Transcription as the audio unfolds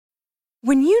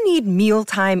When you need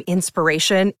mealtime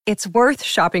inspiration, it's worth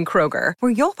shopping Kroger,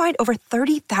 where you'll find over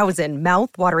 30,000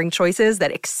 mouth-watering choices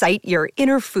that excite your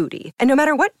inner foodie. And no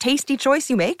matter what tasty choice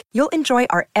you make, you'll enjoy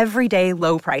our everyday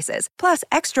low prices, plus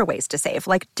extra ways to save,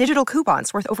 like digital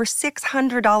coupons worth over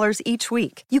 $600 each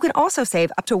week. You can also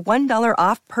save up to $1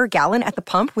 off per gallon at the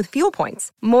pump with fuel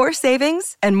points. More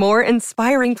savings and more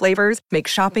inspiring flavors make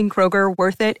shopping Kroger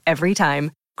worth it every time.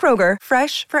 Kroger,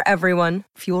 fresh for everyone.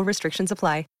 Fuel restrictions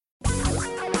apply.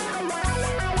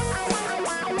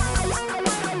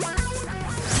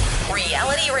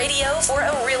 Reality radio for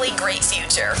a really great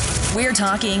future. We're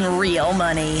talking real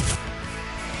money.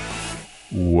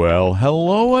 Well,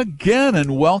 hello again,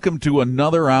 and welcome to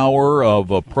another hour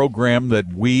of a program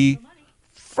that we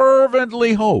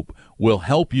fervently hope will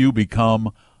help you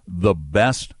become the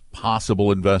best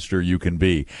possible investor you can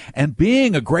be. And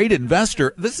being a great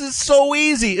investor, this is so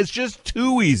easy. It's just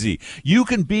too easy. You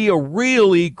can be a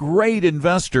really great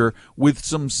investor with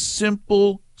some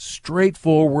simple,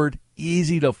 straightforward,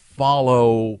 easy to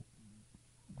follow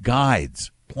guides,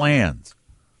 plans,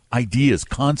 ideas,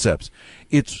 concepts.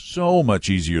 It's so much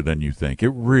easier than you think.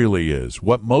 It really is.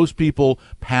 What most people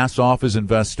pass off as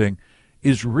investing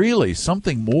is really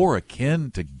something more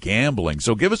akin to gambling.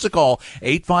 So give us a call,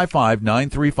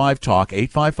 855-935-TALK,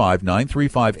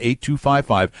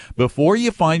 855-935-8255, before you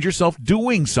find yourself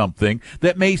doing something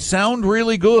that may sound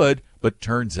really good, but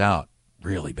turns out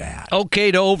really bad. Okay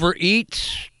to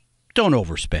overeat, don't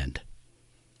overspend.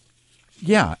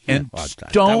 Yeah, and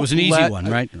don't. That was an easy one,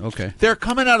 right? Okay. They're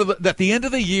coming out of at the end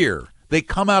of the year, they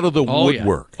come out of the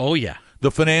woodwork. Oh, yeah.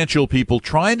 The financial people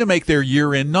trying to make their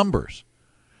year-end numbers.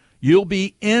 You'll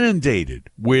be inundated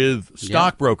with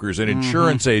stockbrokers and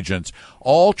insurance agents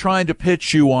all trying to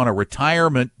pitch you on a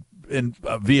retirement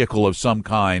vehicle of some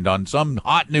kind, on some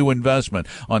hot new investment,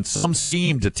 on some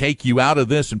scheme to take you out of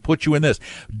this and put you in this.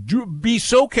 Be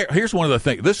so careful. Here's one of the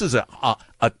things. This is a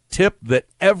tip that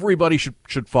everybody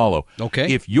should follow.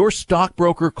 Okay. If your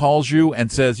stockbroker calls you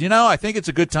and says, I think it's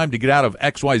a good time to get out of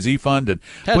XYZ fund and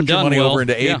put your money over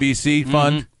into ABC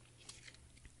fund,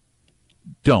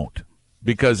 don't.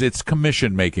 Because it's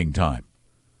commission-making time.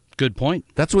 Good point.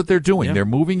 That's what they're doing. Yeah. They're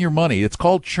moving your money. It's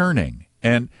called churning.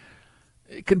 And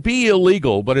it can be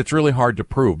illegal, but it's really hard to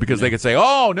prove because they could say,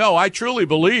 oh, no, I truly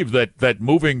believe that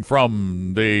moving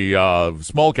from the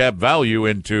small-cap value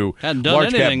into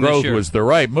large-cap growth was the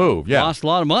right move. Yeah. Lost a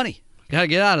lot of money. Got to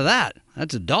get out of that.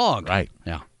 That's a dog. Right.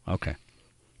 Yeah. Okay.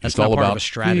 That's it's not all part about of a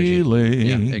strategy. Feelings.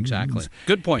 Yeah, exactly.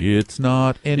 Good point. It's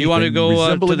not anything you want to go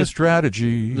resembling to a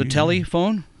strategy. The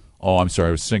telephone? Oh, I'm sorry.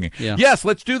 I was singing. Yeah. Yes,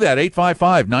 let's do that.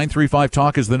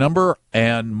 855-935-TALK is the number.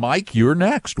 And, Mike, you're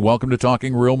next. Welcome to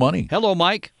Talking Real Money. Hello,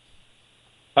 Mike.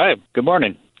 Hi. Good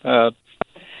morning. Tom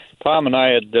and I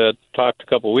had talked a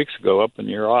couple weeks ago up in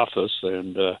your office,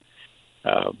 and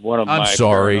one of my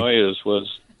paranoias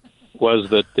was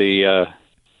that the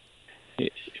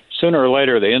sooner or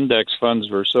later the index funds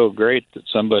were so great that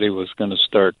somebody was going to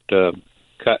start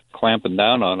clamping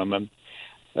down on them.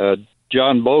 And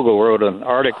John Bogle wrote an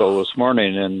article this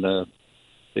morning in the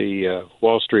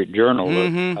Wall Street Journal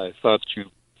that I thought you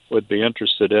would be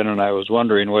interested in, and I was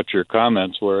wondering what your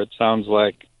comments were. It sounds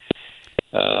like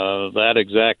that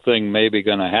exact thing may be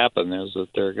going to happen, is that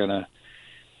they're going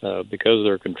to, because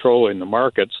they're controlling the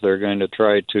markets, they're going to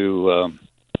try to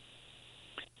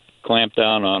clamp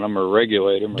down on them or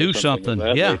regulate them or do something of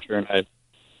that yeah. nature. And I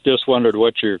just wondered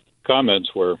what your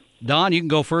comments were. Don, you can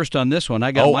go first on this one.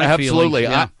 I got my absolutely. feelings.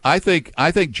 Yeah. I think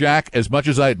Jack, as much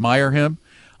as I admire him,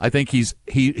 I think he's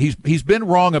been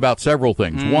wrong about several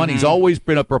things. One, he's always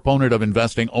been a proponent of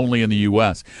investing only in the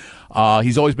U.S.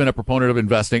 He's always been a proponent of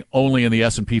investing only in the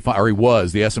S&P, or he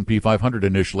was the S&P 500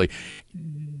 initially.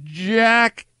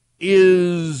 Jack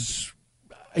he's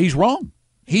wrong.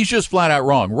 He's just flat out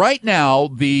wrong. Right now,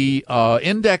 the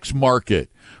index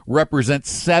market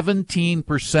represents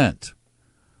 17%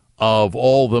 of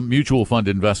all the mutual fund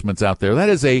investments out there. That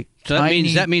is a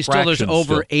tiny that means still there's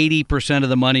over 80% of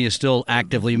the money is still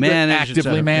actively managed.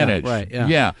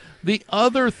 Yeah. The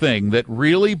other thing that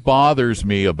really bothers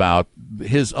me about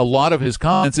a lot of his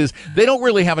comments is they don't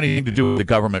really have anything to do with the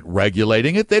government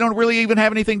regulating it. They don't really even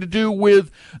have anything to do with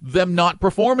them not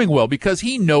performing well, because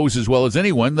he knows as well as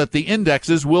anyone that the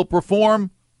indexes will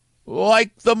perform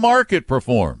like the market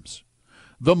performs.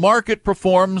 The market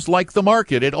performs like the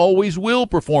market. It always will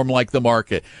perform like the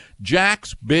market.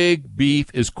 Jack's big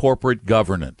beef is corporate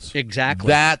governance. Exactly.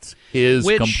 That's his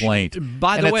complaint.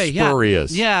 By the way, it's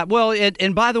spurious. Yeah. Well,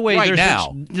 and by the way, right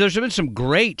there's been some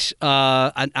great.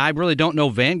 I really don't know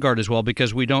Vanguard as well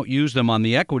because we don't use them on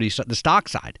the equity, the stock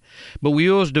side, but we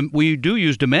do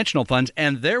use dimensional funds,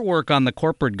 and their work on the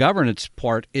corporate governance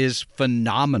part is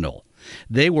phenomenal.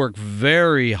 They work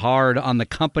very hard on the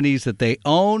companies that they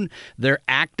own. They're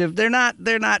active. They're not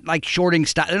like shorting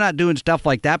stock. They're not doing stuff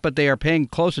like that, but they are paying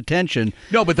close attention.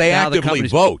 No, but they actively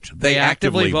vote. They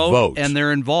actively vote, and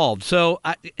they're involved. So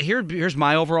here's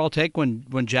my overall take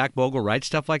when Jack Bogle writes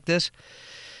stuff like this.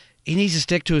 He needs to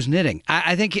stick to his knitting.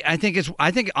 I think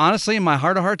honestly, in my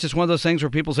heart of hearts, it's one of those things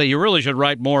where people say you really should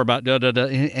write more about da da da,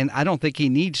 and I don't think he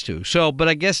needs to. So, but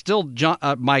I guess still,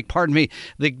 Mike, pardon me.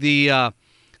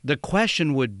 The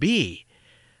question would be,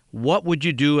 what would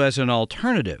you do as an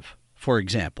alternative, for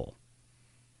example?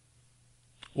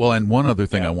 Well, and one other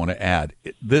thing I want to add,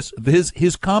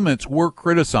 his comments were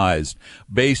criticized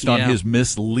based on his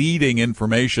misleading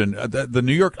information. The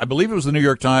New York, I believe it was the New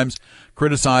York Times,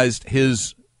 criticized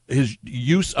his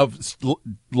use of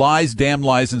lies, damn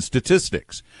lies, and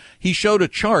statistics. He showed a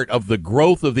chart of the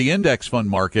growth of the index fund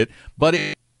market, but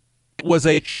it was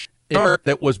a chart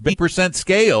that was percent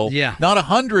scale, not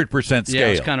 100% scale. Yeah,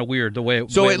 it's kind of weird the way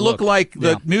it So it looked like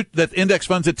that index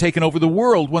funds had taken over the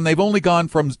world when they've only gone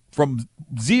from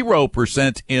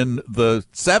 0% in the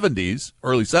 70s,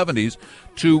 early 70s,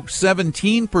 to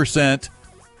 17%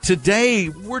 today.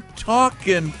 We're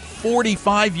talking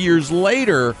 45 years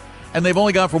later, and they've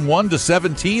only gone from 1 to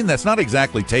 17. That's not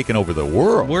exactly taken over the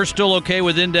world. We're still okay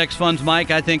with index funds,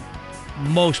 Mike. I think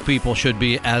most people should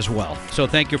be as well. So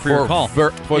thank you for your call.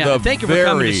 Thank you for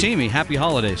coming to see me. Happy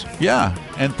holidays. Yeah,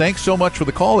 and thanks so much for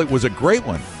the call. It was a great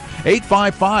one.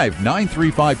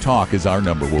 855-935-TALK is our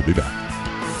number. We'll be back.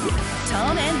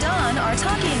 Tom and Don are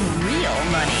talking real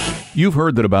money. You've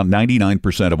heard that about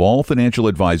 99% of all financial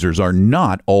advisors are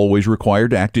not always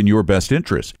required to act in your best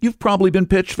interest. You've probably been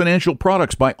pitched financial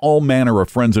products by all manner of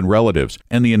friends and relatives,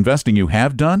 and the investing you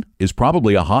have done is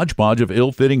probably a hodgepodge of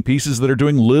ill-fitting pieces that are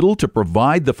doing little to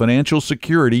provide the financial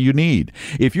security you need.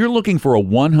 If you're looking for a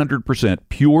 100%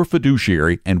 pure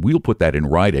fiduciary, and we'll put that in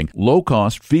writing,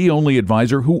 low-cost, fee-only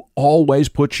advisor who always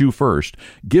puts you first,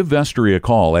 give Vestory a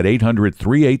call at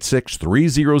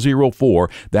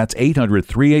 800-386-3004. That's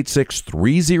 800-386-3004,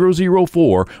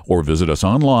 or visit us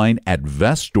online at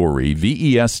Vestory,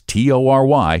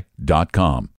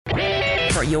 VESTORY.com.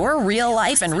 For your real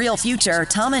life and real future,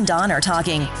 Tom and Don are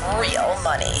talking real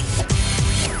money.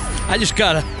 I just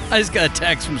got a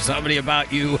text from somebody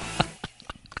about you.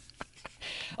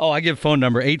 I give phone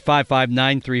number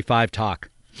 855-935-TALK.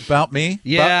 About me?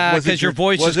 Yeah, because your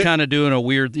voice is kind of doing a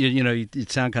weird, you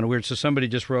sound kind of weird. So somebody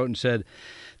just wrote and said,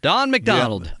 Don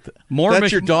McDonald. Yeah,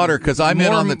 that's your daughter, because I'm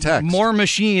in on the text. More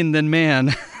machine than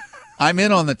man. I'm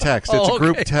in on the text. It's a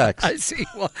group text. I see.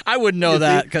 Well, I wouldn't know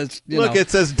that because look, it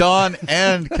says Don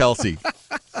and Kelsey.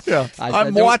 Yeah,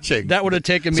 I'm watching. That would have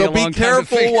taken me a long time. So be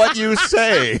careful what you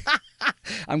say.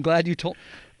 I'm glad you told.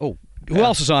 Oh, who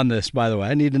else is on this? By the way,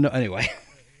 I need to know. Anyway.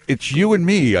 It's you and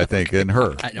me, I think, and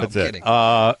her. I know, That's I'm it. kidding.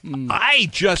 I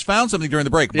just found something during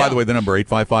the break. By the way, the number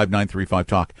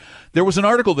 855-935-TALK. There was an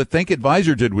article that Think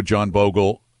Advisor did with John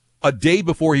Bogle a day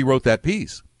before he wrote that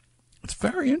piece. It's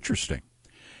very interesting.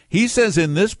 He says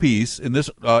in this piece, in this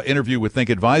interview with Think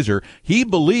Advisor, he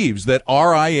believes that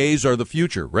RIAs are the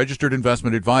future, registered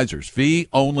investment advisors,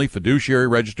 fee-only fiduciary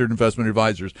registered investment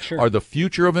advisors are the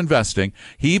future of investing.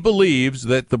 He believes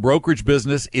that the brokerage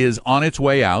business is on its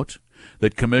way out,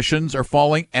 that commissions are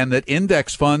falling, and that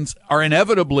index funds are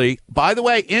inevitably, by the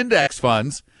way, index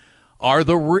funds are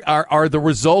the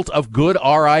result of good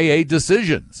RIA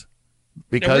decisions.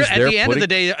 Because at the end of the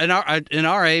day, an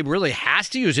RIA really has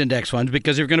to use index funds,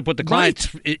 because if you're going to put the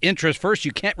client's interest first,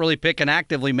 you can't really pick an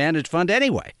actively managed fund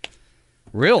anyway.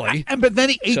 Really? But then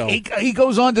he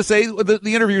goes on to say, the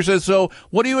interviewer says, so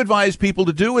what do you advise people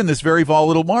to do in this very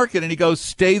volatile market? And he goes,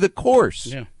 stay the course.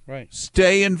 Yeah, right.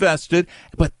 Stay invested.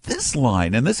 But this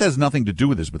line, and this has nothing to do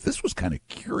with this, but this was kind of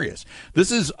curious.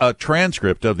 This is a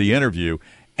transcript of the interview.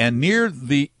 And near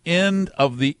the end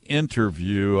of the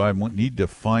interview, I need to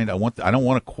find. I don't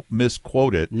want to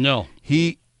misquote it. No.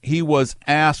 He was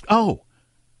asked,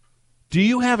 do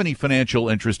you have any financial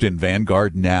interest in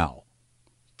Vanguard now?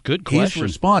 Good question.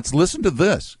 His response, listen to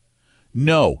this.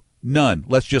 No, none.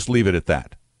 Let's just leave it at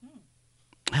that.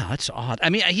 Oh, that's odd. I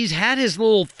mean, he's had his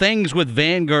little things with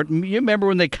Vanguard. You remember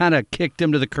when they kind of kicked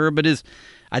him to the curb? But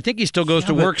I think he still goes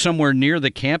to work somewhere near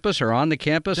the campus or on the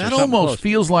campus. That almost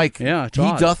feels like he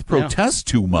doth protest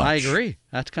too much. I agree.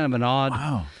 That's kind of an odd.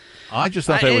 Wow. I just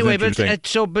thought that was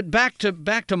interesting. But back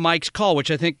to Mike's call, which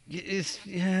I think is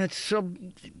so.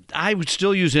 I would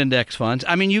still use index funds.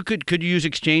 I mean, you could you use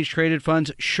exchange traded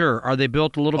funds? Sure. Are they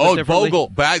built a little bit differently? Bogle.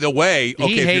 By the way, okay,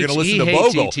 if you're going to listen to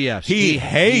Bogle, ETFs. He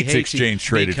hates exchange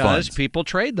traded funds because people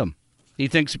trade them. He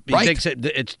thinks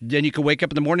it's. Then you can wake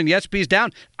up in the morning. The S&P's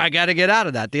down. I got to get out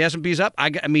of that. The S&P's up. I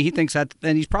mean, he thinks that,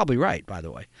 and he's probably right. By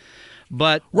the way,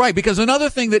 but right, because another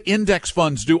thing that index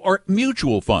funds do are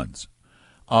mutual funds.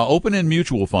 Open-end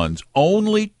mutual funds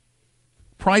only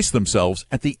price themselves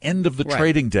at the end of the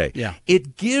trading day. Yeah.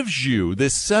 It gives you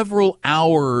this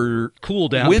several-hour cool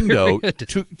down window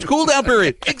period. Cool down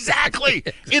period. Exactly.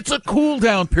 It's a cool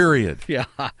down period. Yeah.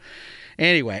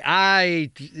 Anyway,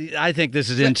 I think this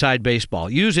is inside baseball.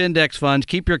 Use index funds,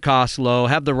 keep your costs low,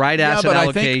 have the right asset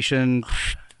allocation.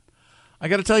 I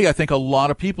got to tell you, I think a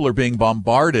lot of people are being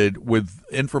bombarded with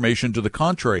information to the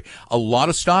contrary. A lot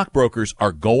of stockbrokers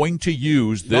are going to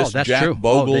use this Jack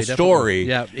Bogle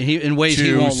story in ways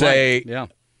he won't like. Yeah.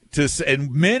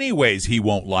 In many ways he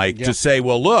won't like, to say,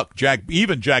 well, look,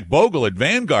 even Jack Bogle at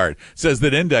Vanguard says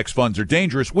that index funds are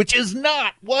dangerous, which is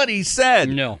not what he said.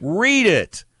 No. Read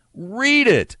it. Read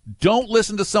it. Don't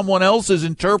listen to someone else's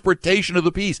interpretation of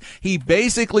the piece. He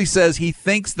basically says he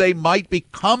thinks they might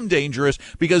become dangerous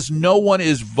because no one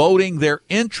is voting their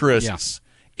interests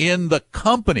in the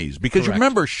companies. Because you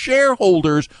remember,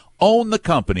 shareholders own the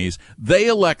companies. They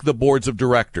elect the boards of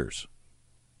directors.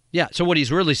 Yeah, so what he's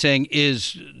really saying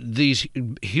is these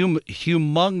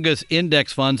humongous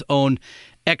index funds own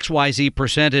XYZ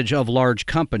percentage of large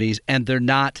companies, and they're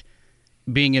not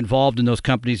being involved in those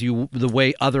companies the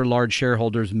way other large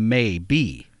shareholders may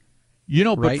be.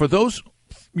 But for those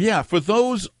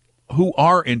who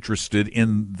are interested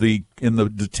in the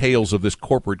details of this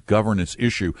corporate governance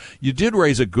issue, you did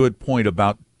raise a good point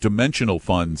about dimensional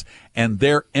funds and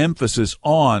their emphasis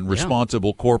on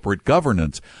responsible corporate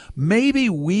governance. Maybe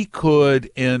we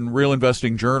could, in Real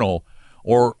Investing Journal,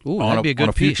 or on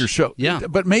a future show. Yeah.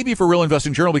 But maybe for Real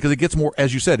Investing Journal, because it gets more,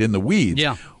 as you said, in the weeds.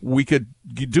 Yeah. We could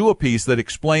do a piece that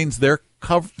explains their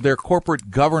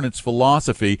corporate governance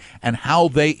philosophy and how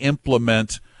they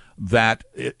implement that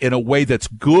in a way that's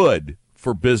good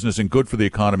for business and good for the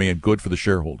economy and good for the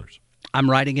shareholders. I'm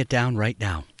writing it down right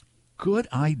now. Good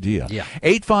idea. Yeah.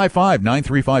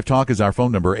 855-935-TALK is our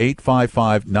phone number,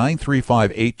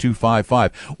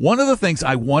 855-935-8255. One of the things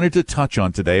I wanted to touch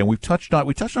on today, and we touched on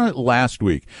it last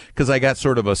week, because I got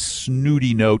sort of a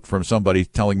snooty note from somebody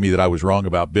telling me that I was wrong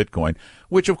about Bitcoin,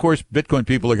 which, of course, Bitcoin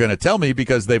people are going to tell me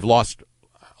because they've lost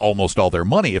almost all their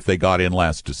money if they got in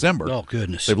last December. Oh,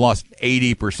 goodness. They've lost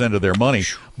 80% of their money.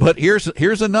 But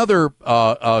here's another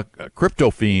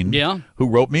crypto fiend who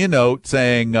wrote me a note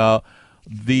saying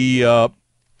the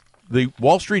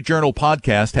Wall Street Journal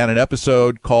podcast had an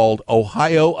episode called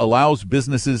 "Ohio Allows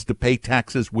Businesses to Pay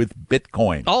Taxes with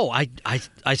Bitcoin." Oh, I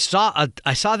saw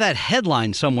that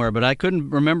headline somewhere, but I couldn't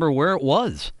remember where it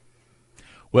was.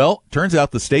 Well, turns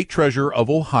out the state treasurer of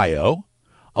Ohio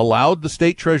allowed the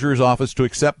state treasurer's office to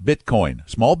accept Bitcoin.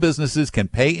 Small businesses can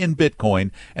pay in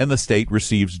Bitcoin, and the state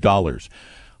receives dollars.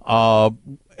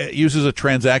 It uses a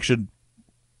transaction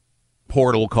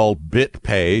portal called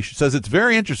BitPay. She says, it's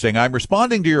very interesting. I'm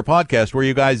responding to your podcast where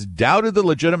you guys doubted the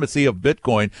legitimacy of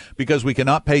Bitcoin because we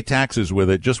cannot pay taxes with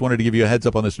it. Just wanted to give you a heads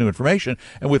up on this new information,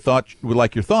 and we thought we'd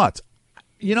like your thoughts.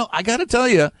 I got to tell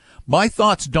you, my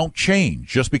thoughts don't change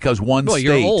just because one state.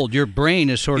 You're old. Your brain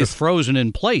is sort of frozen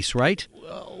in place, right?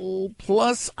 Well,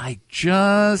 plus, I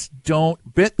just don't.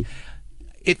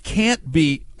 It can't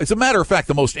be. As a matter of fact,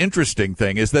 the most interesting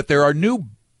thing is that there are new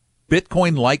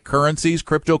Bitcoin-like currencies,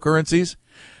 cryptocurrencies,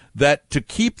 that to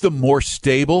keep them more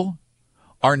stable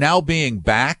are now being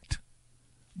backed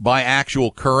by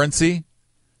actual currency.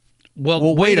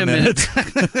 Well, wait a minute.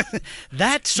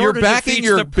 That sort of defeats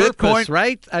the purpose,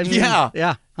 right? I mean,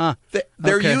 yeah. Huh.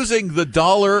 They're using the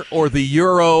dollar or the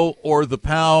euro or the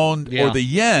pound or the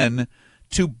yen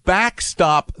to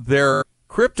backstop their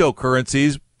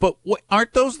cryptocurrencies. But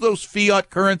aren't those fiat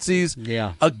currencies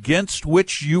against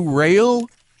which you rail?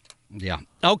 Yeah.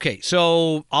 Okay,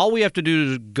 so all we have to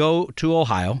do is go to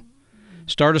Ohio,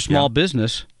 start a small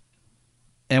business,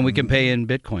 and we can pay in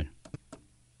Bitcoin.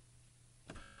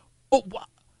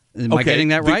 Am I getting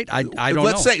that right? I don't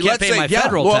know. Can't pay my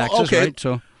federal taxes, right?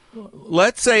 So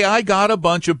let's say I got a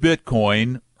bunch of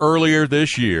Bitcoin earlier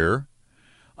this year,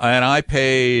 and I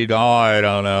paid,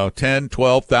 $10,000,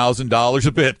 $12,000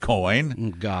 a Bitcoin.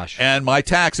 Oh, gosh. And my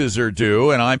taxes are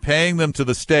due, and I'm paying them to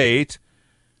the state.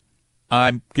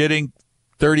 I'm getting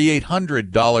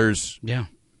 $3,800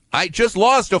 I just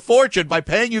lost a fortune by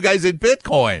paying you guys in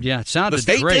Bitcoin. Yeah, it sounded The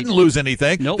state great. didn't lose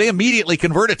anything. Nope. They immediately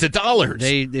converted to dollars.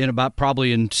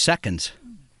 Probably in seconds.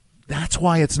 That's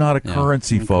why it's not a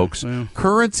currency, folks. Well.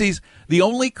 Currencies, the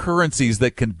only currencies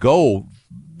that can go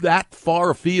that far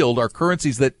afield are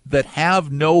currencies that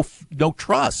have no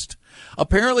trust.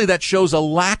 Apparently, that shows a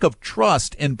lack of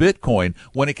trust in Bitcoin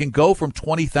when it can go from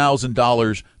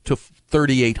 $20,000 to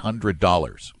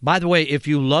 $3,800. By the way, if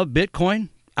you love Bitcoin,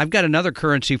 I've got another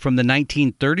currency from the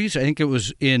 1930s. I think it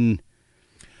was in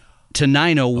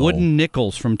Tenino, wooden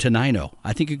nickels from Tenino.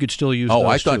 I think you could still use those.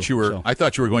 I thought you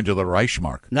were going to the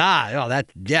Reichsmark.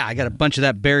 I got a bunch of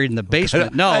that buried in the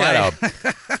basement. I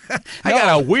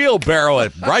got a wheelbarrow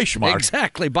at Reichsmark.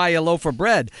 Exactly. Buy a loaf of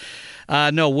bread.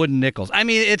 No, wooden nickels. I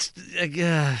mean, it's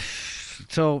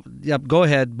so. Yep. Go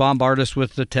ahead, bombard us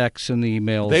with the texts and the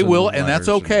emails. They will, and that's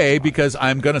okay because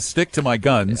I'm going to stick to my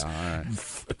guns. Yeah, all right.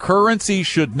 Currency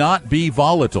should not be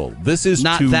volatile. This is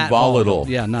not too that volatile.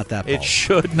 Yeah, not that volatile. It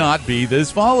should not be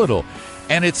this volatile.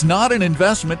 And it's not an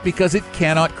investment because it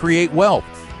cannot create wealth.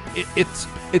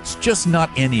 It's just not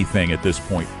anything at this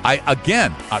point.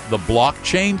 The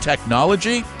blockchain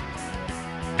technology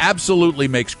absolutely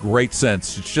makes great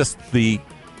sense. It's just the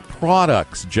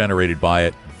products generated by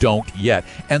it don't yet.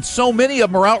 And so many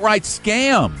of them are outright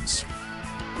scams.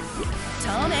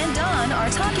 Tom and Don are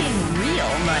talking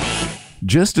real money.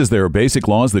 Just as there are basic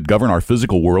laws that govern our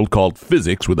physical world called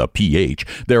physics with a PH,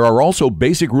 there are also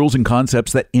basic rules and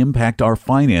concepts that impact our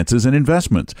finances and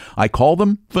investments. I call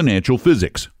them financial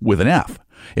physics with an F.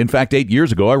 In fact, 8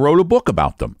 years ago, I wrote a book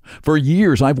about them. For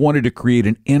years, I've wanted to create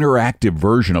an interactive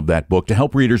version of that book to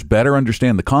help readers better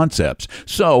understand the concepts.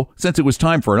 So, since it was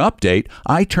time for an update,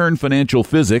 I turned financial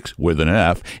physics, with an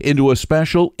F, into a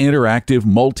special interactive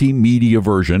multimedia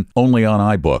version only on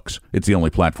iBooks. It's the only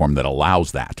platform that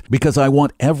allows that. Because I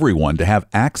want everyone to have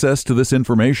access to this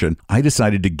information, I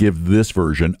decided to give this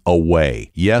version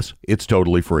away. Yes, it's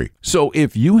totally free. So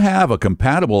if you have a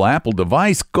compatible Apple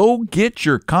device, go get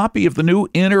your copy of the new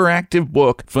interactive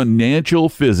book, Financial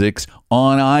Physics,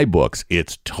 on iBooks.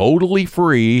 It's totally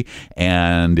free,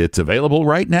 and it's available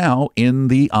right now in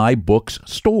the iBooks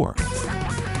store.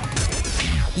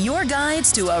 Your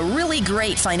guides to a really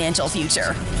great financial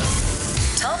future.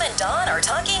 Tom and Don are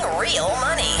talking real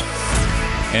money.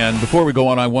 And before we go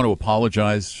on, I want to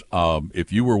apologize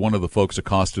if you were one of the folks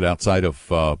accosted outside of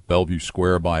Bellevue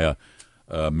Square by a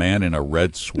man in a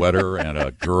red sweater and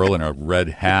a girl in a red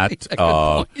hat.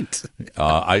 I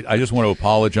just want to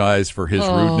apologize for his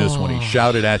rudeness when he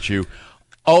shouted at you,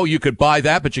 "Oh, you could buy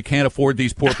that, but you can't afford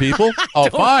these poor people." Oh,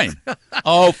 fine.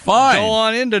 Oh, fine. Go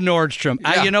on into Nordstrom.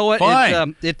 Yeah, you know what?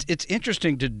 fine. It's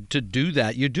interesting to do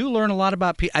that. You do learn a lot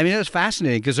about people. I mean, it was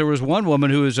fascinating because there was one woman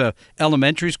who was a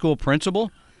elementary school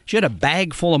principal. She had a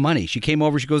bag full of money. She came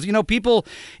over. She goes, people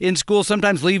in school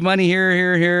sometimes leave money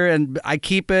here, and I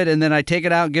keep it, and then I take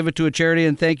it out and give it to a charity,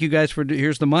 and thank you guys for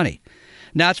here's the money.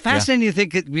 Now, it's fascinating to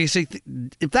think that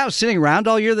if that was sitting around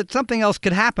all year, that something else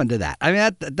could happen to that. I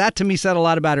mean, that to me said a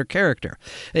lot about her character.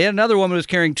 They had another woman who was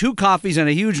carrying 2 coffees and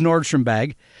a huge Nordstrom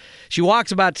bag. She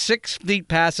walks about 6 feet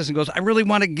past us and goes, "I really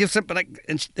want to give something."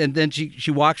 And then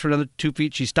she walks for another 2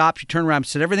 feet. She stopped. She turned around,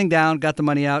 set everything down, got the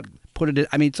money out, put it in.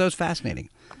 I mean, so it's fascinating.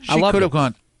 She could have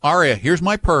gone, "Aria, here's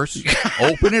my purse.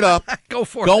 Open it up.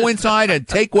 Go inside and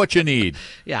take what you need."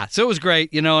 Yeah, so it was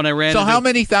great, and I ran. So how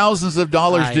many thousands of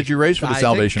dollars did you raise for the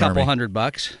Salvation Army? Army?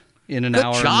 $200 in an Good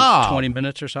hour job. and 20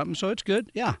 minutes or something. So it's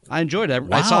good. Yeah, I enjoyed it.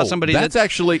 Wow, I saw somebody that's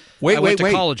actually I went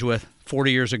to college with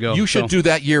 40 years ago. You should do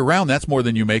that year round. That's more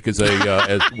than you make as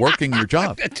as working your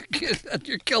job.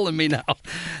 You're killing me now.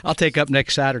 I'll take up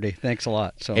next Saturday. Thanks a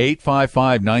lot. So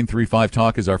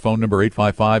 855-935-TALK is our phone number,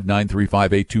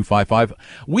 855-935-8255.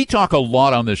 We talk a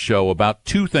lot on this show about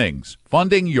 2 things.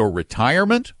 Funding your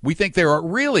retirement. We think there are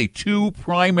really 2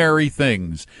 primary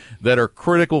things that are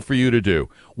critical for you to do.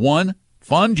 1,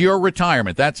 fund your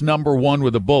retirement. That's number 1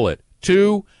 with a bullet.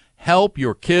 2, help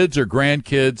your kids or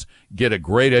grandkids get a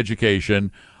great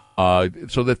education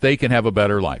so that they can have a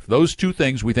better life. Those 2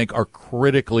 things we think are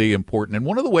critically important. And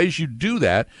one of the ways you do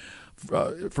that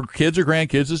for kids or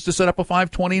grandkids is to set up a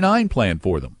 529 plan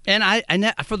for them. And I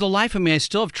for the life of me, I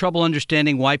still have trouble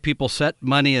understanding why people set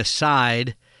money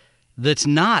aside that's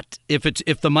not,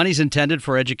 if the money's intended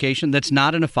for education, that's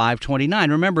not in a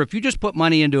 529. Remember, if you just put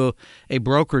money into a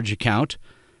brokerage account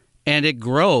and it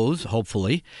grows,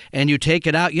 hopefully, and you take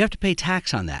it out, you have to pay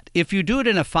tax on that. If you do it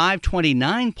in a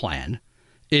 529 plan,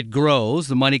 it grows,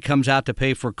 the money comes out to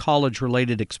pay for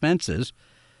college-related expenses,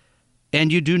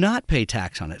 and you do not pay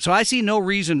tax on it. So I see no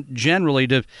reason generally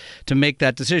to make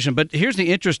that decision. But here's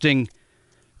the interesting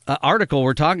article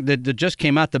we're talking that just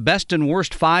came out, the best and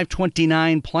worst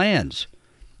 529 plans.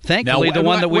 Thankfully, the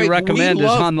one that we recommend is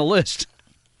on the list.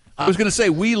 I was going to say,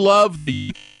 we love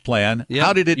the plan. Yep.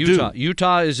 How did it do?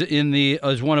 Utah is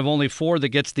is one of only 4 that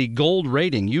gets the gold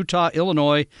rating. Utah,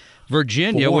 Illinois,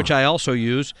 Virginia, 4. Which I also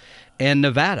use, and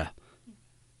Nevada.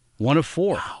 One of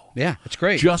 4. Wow. Yeah, it's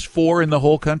great. Just 4 in the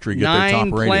whole country get their top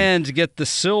rating. 9 plans get the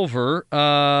silver.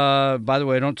 By the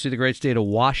way, I don't see the great state of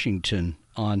Washington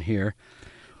on here.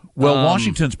 Well,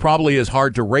 Washington's probably as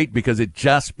hard to rate because it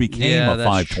just became a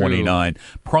 529. True.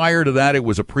 Prior to that, it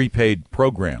was a prepaid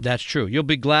program. That's true. You'll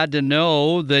be glad to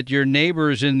know that your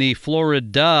neighbors in the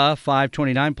Florida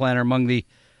 529 plan are among the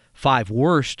 5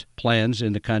 worst plans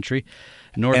in the country.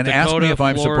 North Dakota, ask me if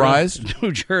I'm Florida, surprised.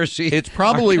 New Jersey, it's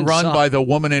probably Arkansas. run by the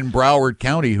woman in Broward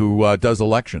County who does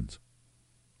elections.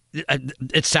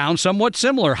 It sounds somewhat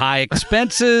similar. High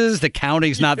expenses. The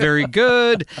counting's not very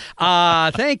good.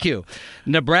 Thank you.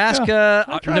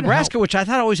 Nebraska, which I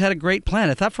thought always had a great plan.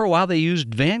 I thought for a while they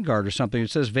used Vanguard or something.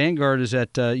 It says Vanguard is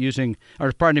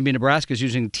Nebraska is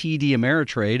using TD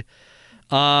Ameritrade.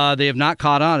 They have not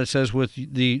caught on. It says with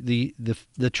the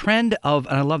trend of,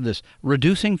 and I love this,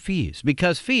 reducing fees,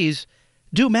 because fees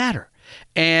do matter,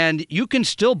 and you can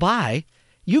still get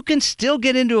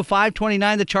into a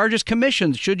 529 that charges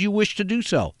commissions should you wish to do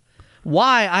so.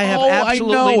 Why? I have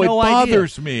absolutely no idea. It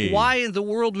bothers me. Why in the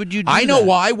world would you do that? I know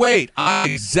why. Wait, I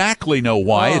exactly know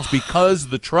why. It's because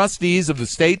the trustees of the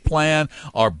state plan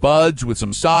are buds with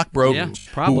some stockbrokers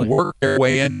who work their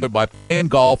way into it by playing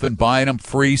golf and buying them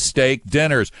free steak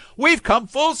dinners. We've come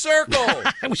full circle.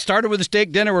 We started with a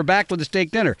steak dinner. We're back with a steak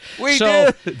dinner. We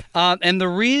did. And the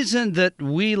reason that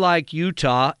we like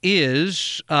Utah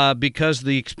is because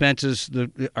the expenses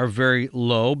are very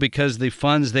low, because the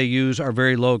funds they use are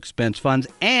very low expense funds,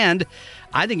 and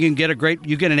I think you get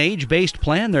an age-based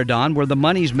plan there, Don, where the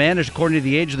money's managed according to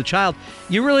the age of the child.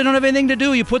 You really don't have anything to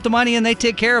do. You put the money in, they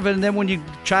take care of it, and then when your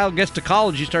child gets to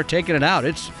college, you start taking it out.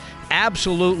 It's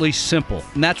absolutely simple,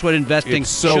 and that's what investing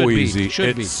should be.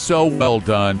 It's so well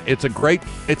done. It's at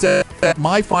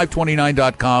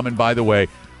my529.com, and by the way,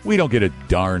 we don't get a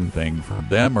darn thing from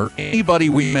them or anybody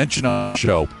we mention on the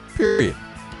show, period.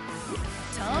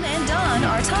 Tom and Don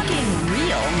are talking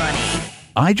real money.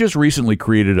 I just recently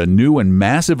created a new and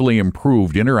massively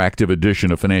improved interactive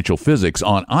edition of Financial Physics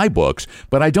on iBooks,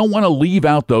 but I don't want to leave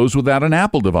out those without an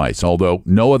Apple device, although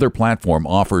no other platform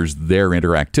offers their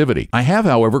interactivity. I have,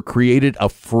 however, created a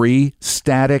free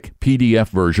static PDF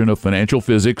version of Financial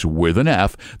Physics with an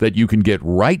F that you can get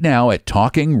right now at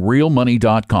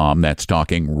TalkingRealMoney.com. That's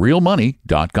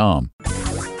TalkingRealMoney.com.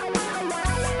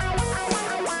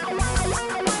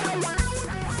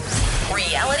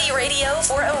 Reality radio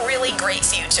for a really great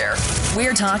future.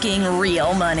 We're talking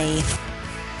real money.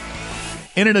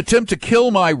 In an attempt to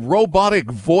kill my robotic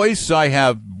voice, I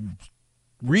have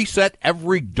reset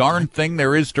every darn thing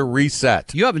there is to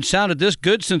reset. You haven't sounded this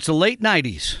good since the late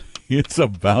 90s. It's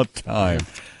about time.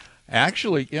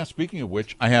 Actually, speaking of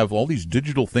which, I have all these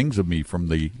digital things of me from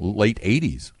the late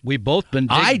 80s. We've both been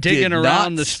digging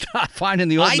around the stuff, finding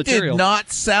the old material. I did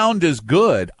not sound as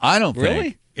good, I don't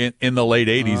think, in the late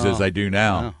 80s as I do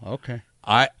now. Oh, okay.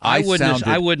 I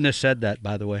wouldn't have said that,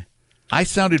 by the way. I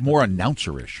sounded more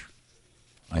announcer-ish,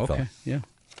 I thought. Yeah.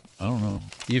 I don't know.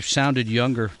 You've sounded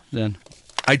younger then.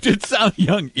 I did sound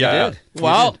young. Yeah. You did.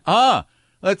 Well,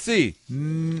 let's see.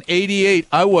 88.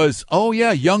 I was,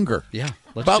 younger. Yeah.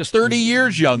 About 30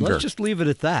 years younger. Let's just leave it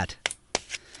at that.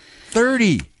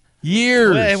 30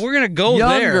 years. Well, we're going to go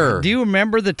younger. there. Do you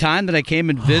remember the time that I came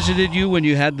and visited you when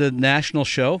you had the national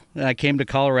show? And I came to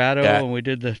Colorado and we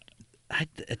did the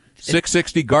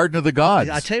 660 Garden of the Gods.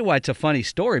 I tell you why it's a funny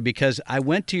story, because I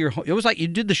went to your home. It was like you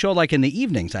did the show like in the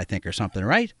evenings, I think, or something,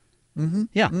 right? Mm-hmm.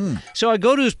 Yeah. So I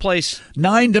go to his place.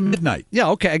 9 to midnight. Yeah,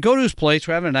 okay. I go to his place.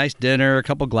 We're having a nice dinner, a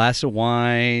couple glasses of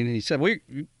wine. And he said, well,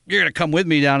 you're going to come with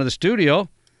me down to the studio.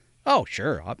 Oh,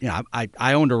 sure.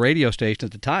 I owned a radio station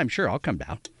at the time. Sure, I'll come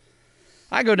down.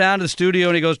 I go down to the studio,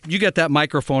 and he goes, you get that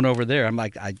microphone over there. I'm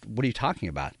like, what are you talking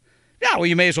about? Yeah, well,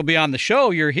 you may as well be on the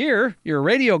show. You're here. You're a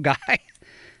radio guy.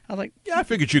 I was like, I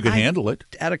figured you could handle it.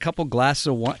 Add a couple glasses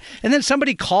of wine. And then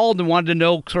somebody called and wanted to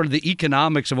know sort of the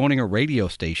economics of owning a radio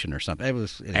station or something.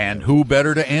 And who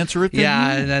better to answer it than you?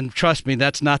 And then trust me,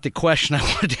 that's not the question I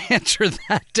wanted to answer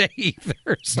that day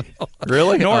either. So.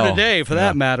 Really? Nor today, for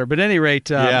that matter. But at any rate,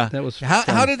 that was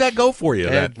how did that go for you,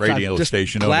 that radio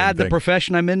station? Glad the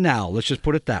profession I'm in now. Let's just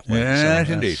put it that way. Yes,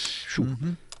 indeed.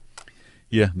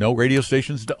 Yeah, no radio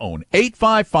stations to own.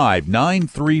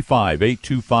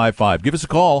 855-935-8255. Give us a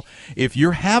call if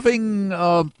you're having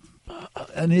a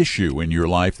an issue in your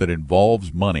life that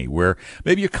involves money, where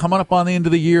maybe you're coming up on the end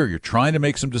of the year, you're trying to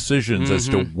make some decisions as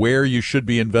to where you should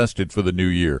be invested for the new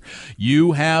year.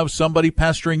 You have somebody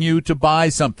pestering you to buy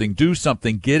something, do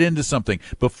something, get into something.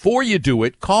 Before you do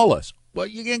it, call us. Well,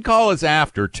 you can call us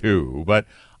after too, but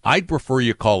I'd prefer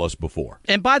you call us before.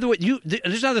 And by the way,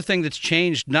 there's another thing that's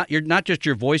changed, not just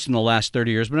your voice in the last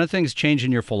 30 years, but another thing that's changed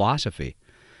in your philosophy.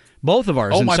 Both of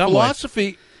ours in my some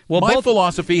philosophy. way. Well, my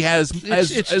philosophy has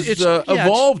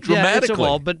evolved dramatically. It's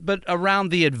evolved, but around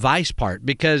the advice part,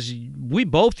 because we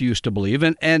both used to believe,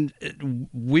 and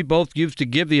we both used to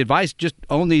give the advice, just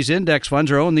own these index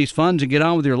funds or own these funds and get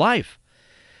on with your life.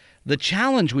 The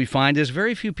challenge we find is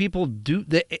very few people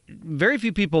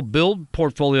build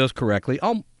portfolios correctly.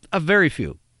 A very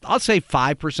few. I'll say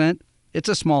 5%. It's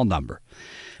a small number.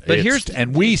 But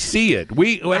and we see it.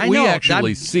 We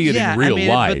actually see it in real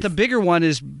life. But the bigger one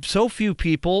is so few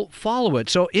people follow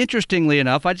it. So interestingly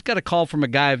enough, I just got a call from a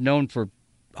guy I've known for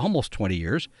almost 20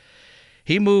 years.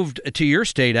 He moved to your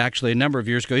state actually a number of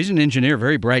years ago. He's an engineer,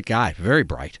 very bright guy, very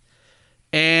bright.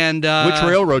 And which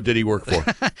railroad did he work for?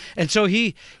 And so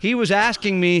he was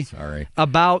asking me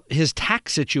about his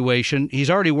tax situation. He's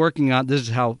already working on this. Is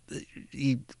how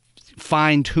he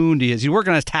fine-tuned he is. He's working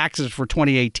on his taxes for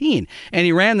 2018, and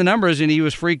he ran the numbers, and he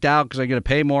was freaked out because I got to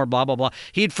pay more, blah, blah, blah.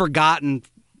 He'd forgotten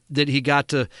that he got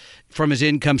to, from his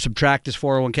income, subtract his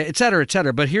 401k, et cetera, et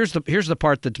cetera. But here's the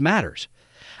part that matters.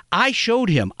 I showed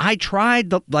him. I tried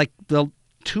the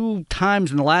 2 times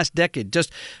in the last decade.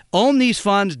 Just own these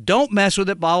funds. Don't mess with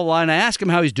it, blah, blah, blah. And I asked him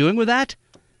how he's doing with that.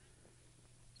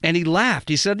 And he laughed.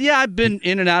 He said, yeah, I've been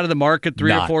in and out of the market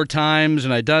 3 or 4 times,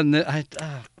 and I've done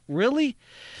that. Really?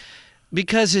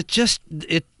 Because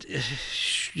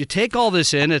you take all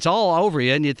this in, it's all over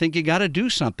you, and you think you got to do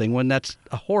something when that's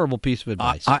a horrible piece of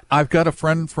advice. I've got a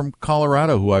friend from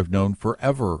Colorado who I've known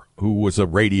forever, who was a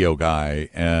radio guy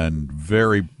and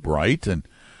very bright, and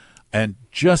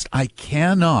just I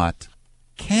cannot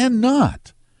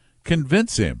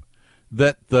convince him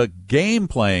that the game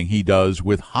playing he does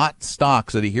with hot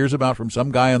stocks that he hears about from some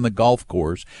guy on the golf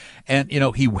course, and,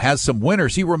 he has some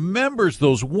winners. He remembers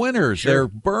those winners. Sure. They're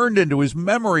burned into his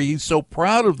memory. He's so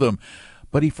proud of them.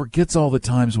 But he forgets all the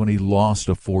times when he lost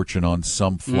a fortune on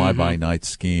some fly-by-night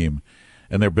scheme.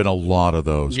 And there have been a lot of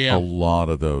those, a lot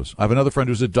of those. I have another friend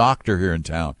who's a doctor here in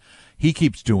town. He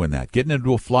keeps doing that, getting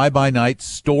into a fly-by-night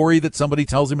story that somebody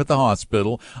tells him at the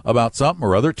hospital about something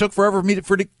or other. It took forever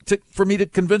for me to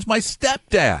convince my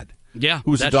stepdad,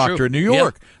 who's a doctor in New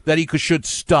York, that he should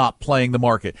stop playing the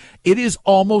market. It is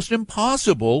almost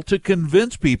impossible to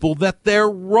convince people that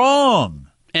they're wrong.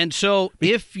 And so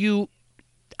if you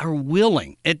are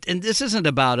willing, and this isn't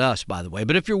about us, by the way,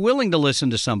 but if you're willing to listen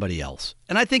to somebody else,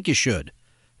 and I think you should,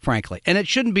 frankly, and it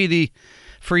shouldn't be the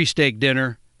free steak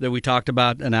dinner that we talked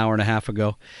about an hour and a half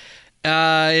ago.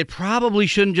 It probably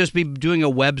shouldn't just be doing a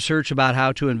web search about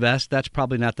how to invest. That's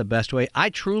probably not the best way. I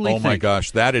truly think... Oh, my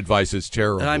gosh, that advice is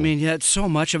terrible. I mean, it's so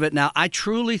much of it now. I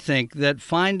truly think that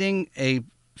finding a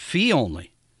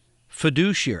fee-only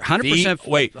fiduciary, 100%...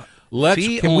 Wait,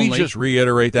 can we just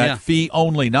reiterate that? Yeah. Fee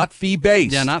only, not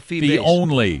fee-based. Yeah, not fee-based. Fee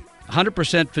only.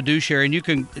 100% fiduciary, and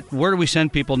where do we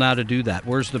send people now to do that?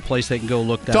 Where's the place they can go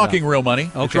look that Talking up? Real Money.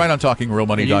 Okay. It's right on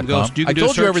TalkingRealMoney.com. I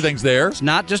told you everything's there. It's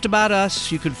not just about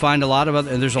us. You can find a lot of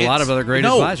other, and there's a lot of other great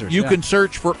advisors. You can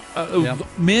search for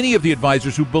many of the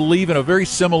advisors who believe in a very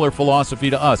similar philosophy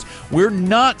to us. We're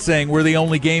not saying we're the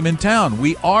only game in town.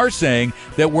 We are saying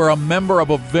that we're a member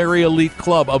of a very elite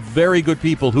club of very good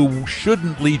people who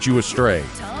shouldn't lead you astray.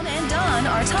 Tom and Don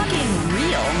are talking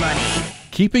real money.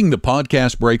 Keeping the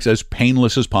podcast breaks as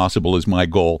painless as possible is my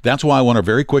goal. That's why I want to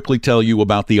very quickly tell you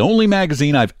about the only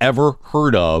magazine I've ever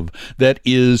heard of that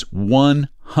is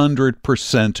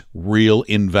 100% real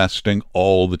investing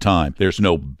all the time. There's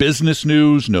no business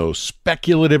news, no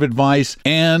speculative advice,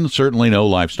 and certainly no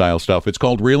lifestyle stuff. It's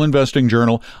called Real Investing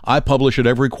Journal. I publish it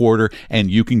every quarter, and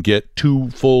you can get 2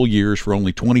 full years for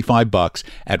only $25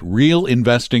 at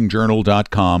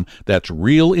realinvestingjournal.com. That's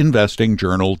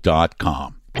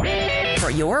realinvestingjournal.com. For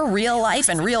your real life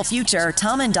and real future,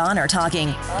 Tom and Don are talking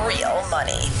real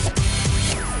money.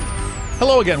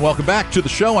 Hello again. Welcome back to the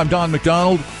show. I'm Don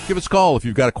McDonald. Give us a call if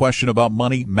you've got a question about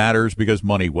money. Matters because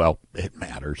money, well, it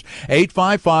matters.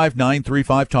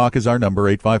 855-935-TALK is our number,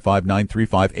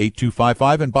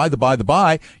 855-935-8255. And by the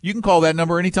by, you can call that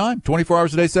number anytime, 24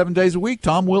 hours a day, 7 days a week.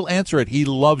 Tom will answer it. He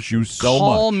loves you so much.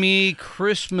 Call me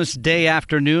Christmas Day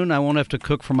afternoon. I won't have to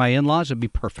cook for my in-laws. It'd be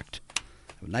perfect.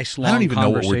 Nice long I don't even know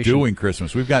what we're doing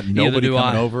Christmas. We've got nobody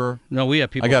coming over. No, we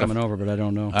have people coming over, but I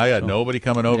don't know. I got nobody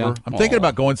coming over. I'm thinking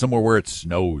about going somewhere where it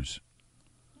snows.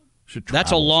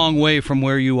 That's a long way from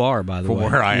where you are, by the way.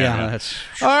 From where I am. Yeah, that's...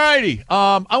 All righty.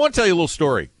 I want to tell you a little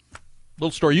story.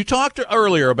 You talked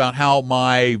earlier about how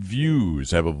my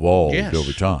views have evolved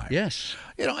over time. Yes.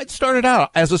 I started out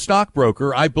as a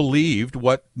stockbroker. I believed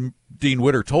what Dean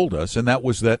Witter told us, and that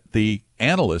was that the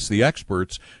analysts, the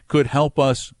experts, could help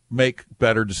us make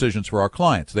better decisions for our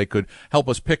clients. They could help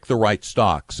us pick the right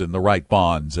stocks and the right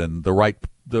bonds and the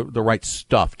right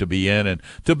stuff to be in and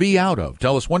to be out of.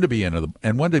 Tell us when to be in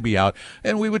and when to be out.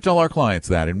 And we would tell our clients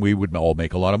that, and we would all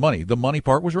make a lot of money. The money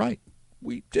part was right.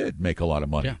 We did make a lot of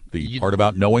money. Yeah. The part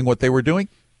about knowing what they were doing,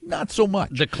 not so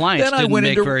much. The clients didn't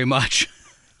make very much.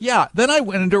 Yeah, then I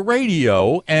went into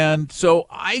radio, and so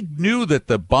I knew that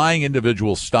the buying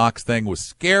individual stocks thing was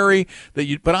scary.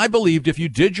 But I believed if you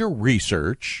did your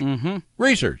research,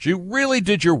 you really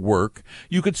did your work,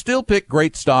 you could still pick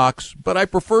great stocks. But I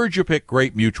preferred you pick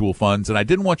great mutual funds, and I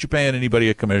didn't want you paying anybody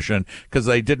a commission because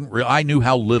I knew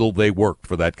how little they worked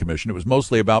for that commission. It was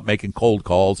mostly about making cold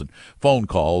calls and phone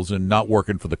calls and not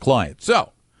working for the client.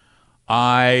 So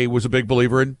I was a big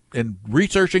believer in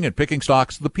researching and picking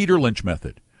stocks, the Peter Lynch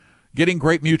method. Getting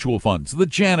great mutual funds, the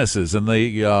Janices and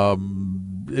the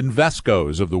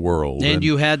Invescos of the world. And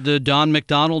you had the Don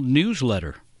McDonald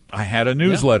newsletter. I had a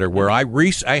newsletter where I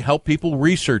help people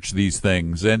research these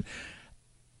things. And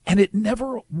it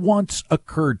never once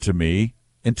occurred to me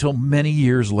until many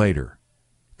years later.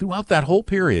 Throughout that whole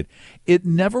period, it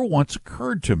never once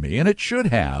occurred to me, and it should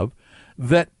have,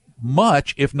 that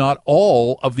much, if not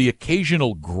all, of the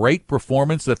occasional great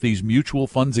performance that these mutual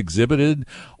funds exhibited,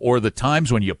 or the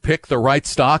times when you picked the right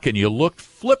stock and you looked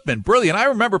flippin' brilliant. I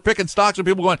remember picking stocks and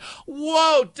people going,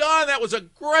 "Whoa, Don, that was a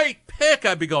great pick."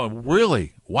 I'd be going,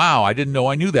 "Really? Wow, I didn't know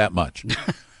I knew that much."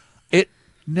 It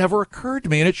never occurred to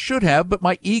me, and it should have, but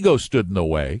my ego stood in the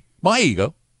way. My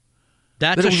ego.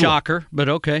 That's a shocker, but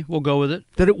okay, we'll go with it.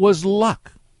 That it was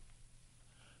luck.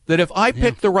 That if I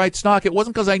picked the right stock, it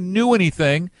wasn't because I knew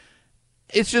anything.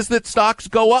 It's just that stocks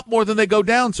go up more than they go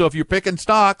down. So if you're picking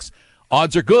stocks,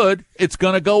 odds are good it's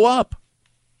going to go up.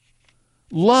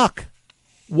 Luck.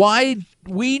 Why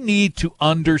we need to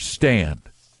understand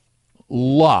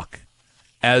luck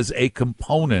as a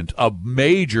component, a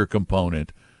major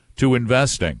component to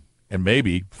investing, and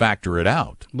maybe factor it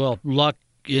out. Well, luck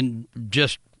in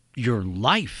just your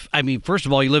life. I mean, first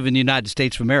of all, you live in the United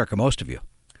States of America, most of you.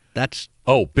 That's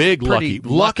big lucky.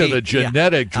 Luck of the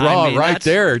genetic draw right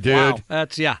there, dude. Wow.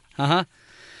 That's,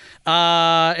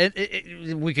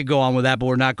 we could go on with that, but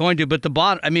we're not going to. But the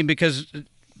bottom, because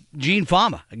Gene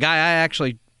Fama, a guy I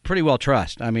actually pretty well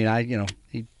trust.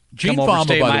 He Gene Fama,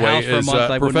 by the way, is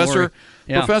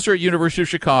professor at University of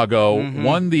Chicago,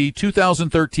 won the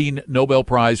 2013 Nobel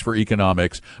Prize for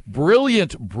Economics.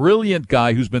 Brilliant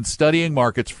guy who's been studying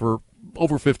markets for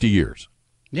over 50 years.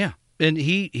 Yeah. And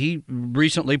he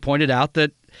recently pointed out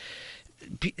that,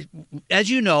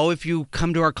 as you know, if you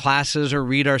come to our classes or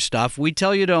read our stuff, we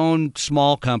tell you to own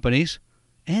small companies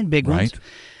and big ones.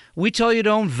 We tell you to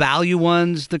own value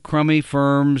ones, the crummy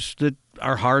firms that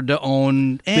are hard to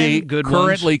own, and good ones.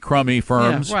 Currently crummy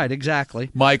firms. Yeah, right, exactly.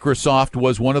 Microsoft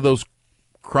was one of those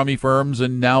crummy firms,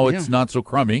 and now it's not so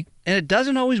crummy. And it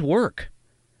doesn't always work.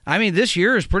 This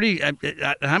year is pretty. I'm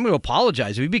going to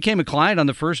apologize. If you became a client on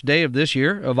the first day of this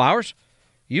year, of ours,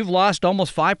 you've lost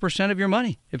almost 5% of your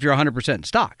money if you're 100% in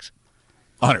stocks.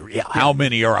 How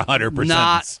many are 100% in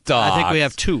stocks? I think we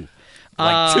have two. 2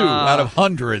 out of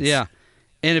hundreds. Yeah.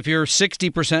 And if you're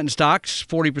 60% in stocks,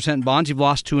 40% in bonds, you've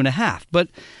lost 2.5. But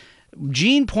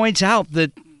Gene points out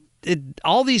that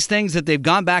all these things that they've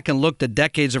gone back and looked at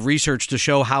decades of research to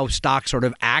show how stocks sort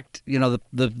of act,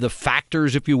 the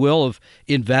factors, if you will, of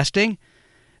investing,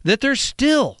 that there's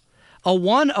still a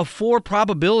 1 of 4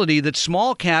 probability that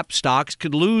small cap stocks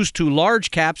could lose to large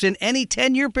caps in any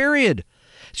 10-year period.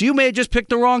 So you may have just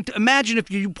picked the wrong. Imagine if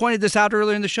you pointed this out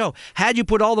earlier in the show. Had you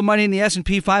put all the money in the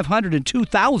S&P 500 in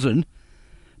 2000,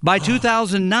 by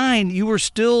 2009, you were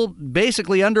still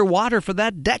basically underwater for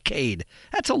that decade.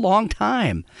 That's a long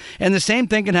time. And the same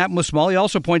thing can happen with small. He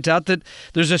also points out that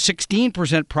there's a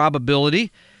 16%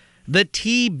 probability that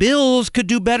T-bills could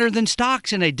do better than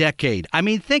stocks in a decade.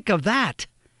 Think of that.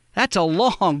 That's a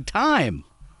long time.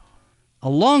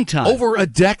 A long time. Over a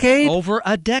decade? Over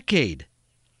a decade.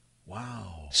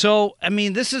 Wow. So,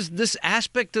 this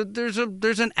aspect of, there's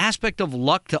an aspect of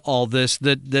luck to all this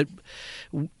that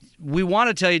we want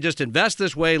to tell you, just invest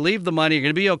this way, leave the money, you're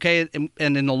going to be okay.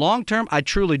 And in the long term, I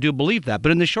truly do believe that.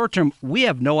 But in the short term, we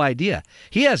have no idea.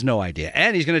 He has no idea.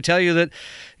 And he's going to tell you that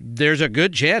there's a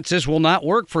good chance this will not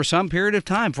work for some period of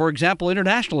time. For example,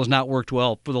 international has not worked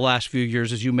well for the last few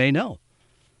years, as you may know.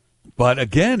 But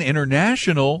again,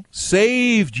 international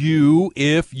saved you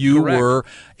if you were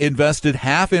invested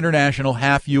half international,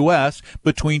 half U.S.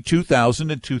 between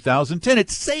 2000 and 2010. It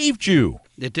saved you.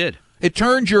 It did. It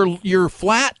turned your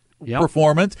flat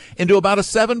performance into about a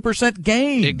 7%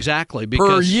 gain. Exactly.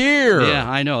 Per year. Yeah,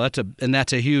 I know.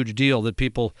 That's a huge deal that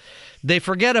people they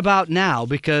forget about now,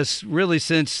 because really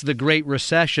since the Great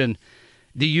Recession,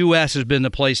 the U.S. has been the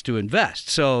place to invest.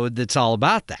 So it's all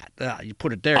about that. You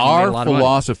put it there. Our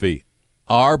philosophy,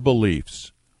 our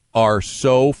beliefs are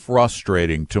so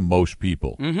frustrating to most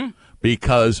people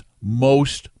because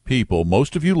most people,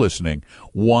 most of you listening,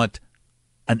 want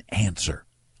an answer.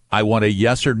 I want a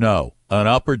yes or no, an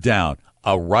up or down,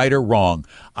 a right or wrong.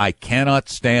 I cannot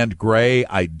stand gray.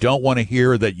 I don't want to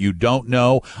hear that you don't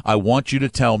know. I want you to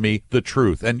tell me the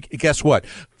truth. And guess what?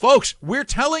 Folks, we're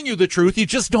telling you the truth. You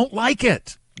just don't like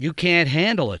it. You can't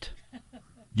handle it.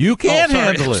 You can't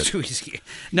handle it.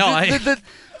 No,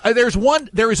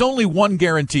 there is only one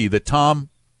guarantee that Tom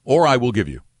or I will give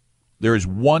you. There is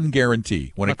one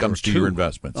guarantee when it comes to your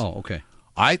investments. Oh, okay.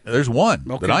 There's one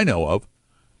that I know of.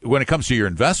 When it comes to your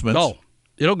investments. Oh,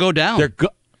 it'll go down.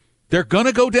 They're going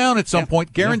to go down at some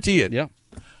point. Guarantee it. Yeah.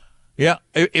 Yeah.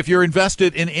 If you're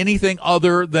invested in anything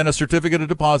other than a certificate of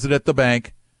deposit at the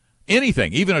bank,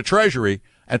 anything, even a treasury,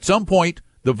 at some point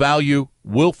the value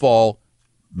will fall,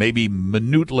 maybe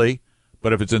minutely,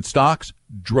 but if it's in stocks,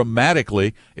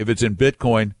 dramatically. If it's in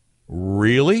Bitcoin,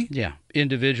 really? Yeah.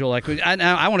 Individual equity.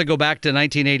 I want to go back to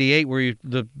 1988 where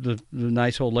the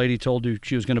nice old lady told you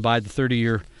she was going to buy the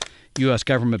 30-year U.S.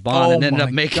 government bond and ended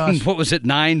up making, what was it,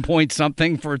 9 point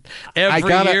something for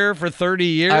every year for 30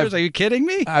 years? Are you kidding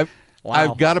me? I've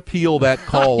got to peel that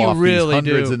call off these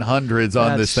hundreds and hundreds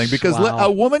on this thing because a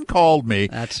woman called me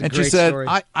and she said, story.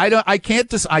 I can't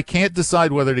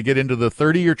decide whether to get into the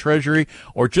 30-year treasury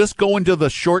or just go into the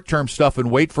short-term stuff and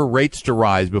wait for rates to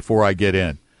rise before I get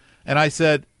in. And I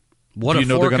said, do you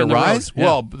know they're going to rise? Yeah.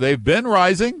 Well, they've been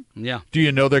rising. Yeah. Do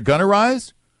you know they're going to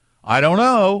rise? I don't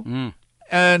know.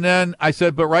 And then I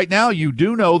said, but right now you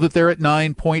do know that they're at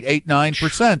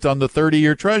 9.89% on the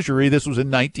 30-year treasury. This was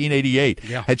in 1988.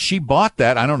 Yeah. Had she bought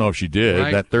that, I don't know if she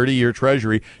did, that 30-year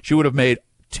treasury, she would have made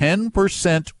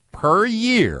 10% per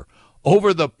year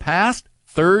over the past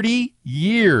 30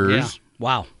 years. Yeah.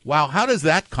 Wow. How does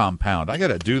that compound? I got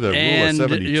to do the rule of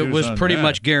 72. It was pretty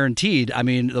much guaranteed. I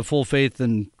mean, the full faith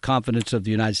and confidence of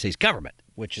the United States government,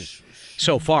 which has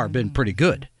so far been pretty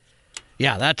good.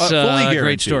 Yeah, that's a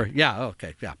great story. Yeah,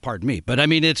 okay. Yeah, pardon me. But, I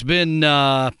mean, it's been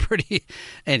pretty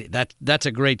 – and that's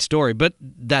a great story. But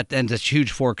that's a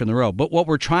huge fork in the road. But what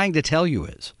we're trying to tell you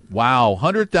is – wow,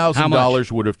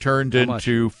 $100,000 would have turned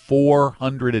into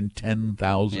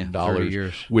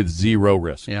 $410,000 with zero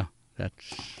risk. Yeah,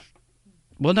 that's –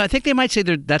 well, no, I think they might say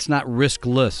that's not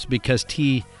riskless because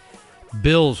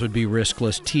T-bills would be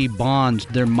riskless. T-bonds,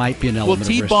 there might be an element of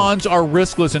risk. Well, T-bonds are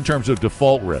riskless in terms of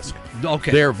default risk.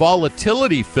 Okay. They're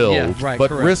volatility-filled, but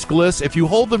correct. Riskless. If you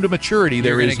hold them to maturity,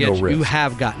 there is no risk. You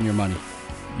have gotten your money.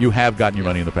 You have gotten your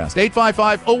money in the past.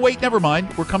 855, oh, wait, never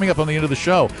mind. We're coming up on the end of the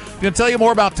show. I'm going to tell you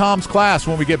more about Tom's class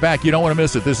when we get back. You don't want to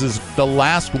miss it. This is the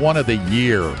last one of the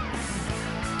year.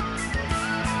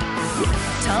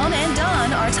 Tom and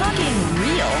Don are talking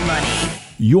real money.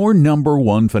 Your number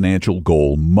one financial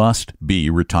goal must be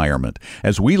retirement.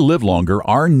 As we live longer,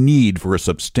 our need for a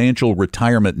substantial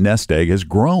retirement nest egg has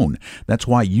grown. That's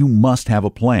why you must have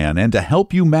a plan. And to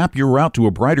help you map your route to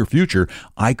a brighter future,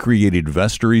 I created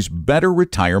Vestory's Better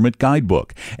Retirement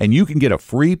Guidebook. And you can get a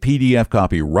free PDF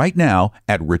copy right now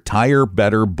at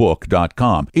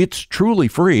retirebetterbook.com. It's truly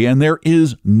free and there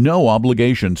is no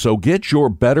obligation. So get your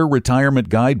Better Retirement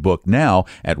Guidebook now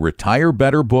at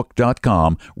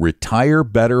retirebetterbook.com.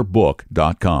 retirebetterbook.com.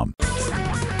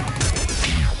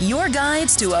 Your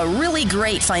guides to a really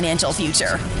great financial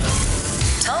future.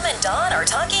 Tom and Don are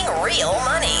talking real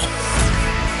money.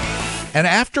 And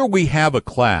after we have a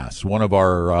class, one of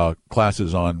our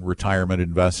classes on retirement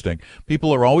investing,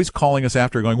 people are always calling us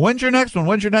after going, when's your next one?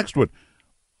 When's your next one?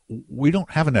 We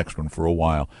don't have a next one for a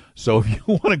while. So if you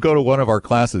want to go to one of our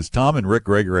classes, Tom and Rick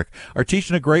Gregorek are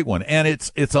teaching a great one. And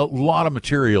it's a lot of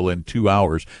material in 2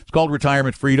 hours. It's called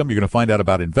Retirement Freedom. You're going to find out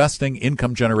about investing,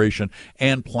 income generation,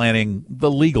 and planning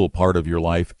the legal part of your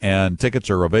life. And tickets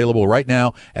are available right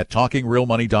now at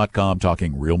TalkingRealMoney.com,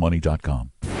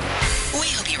 TalkingRealMoney.com. We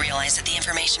hope you realize that the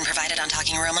information provided on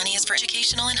Talking Real Money is for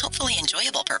educational and hopefully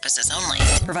enjoyable purposes only.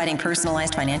 Providing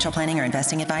personalized financial planning or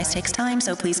investing advice takes time,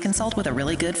 so please consult with a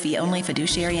really good fee-only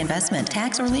fiduciary investment,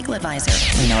 tax, or legal advisor.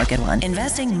 We know a good one.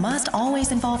 Investing must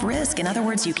always involve risk. In other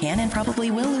words, you can and probably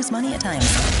will lose money at times.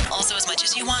 Also, as much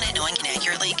as you want it, no one can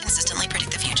accurately and consistently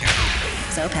predict the future.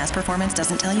 So past performance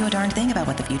doesn't tell you a darn thing about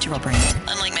what the future will bring.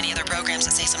 Unlike many other programs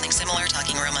that say something similar,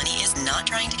 Talking Real Money is not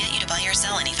trying to get you to buy or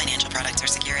sell any financial products or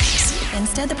securities.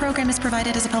 Instead, the program is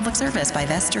provided as a public service by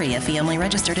Vestry, a fee-only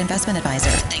registered investment advisor.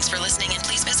 Thanks for listening, and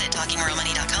please visit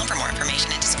TalkingRealMoney.com for more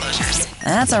information and disclosures.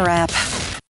 That's a wrap.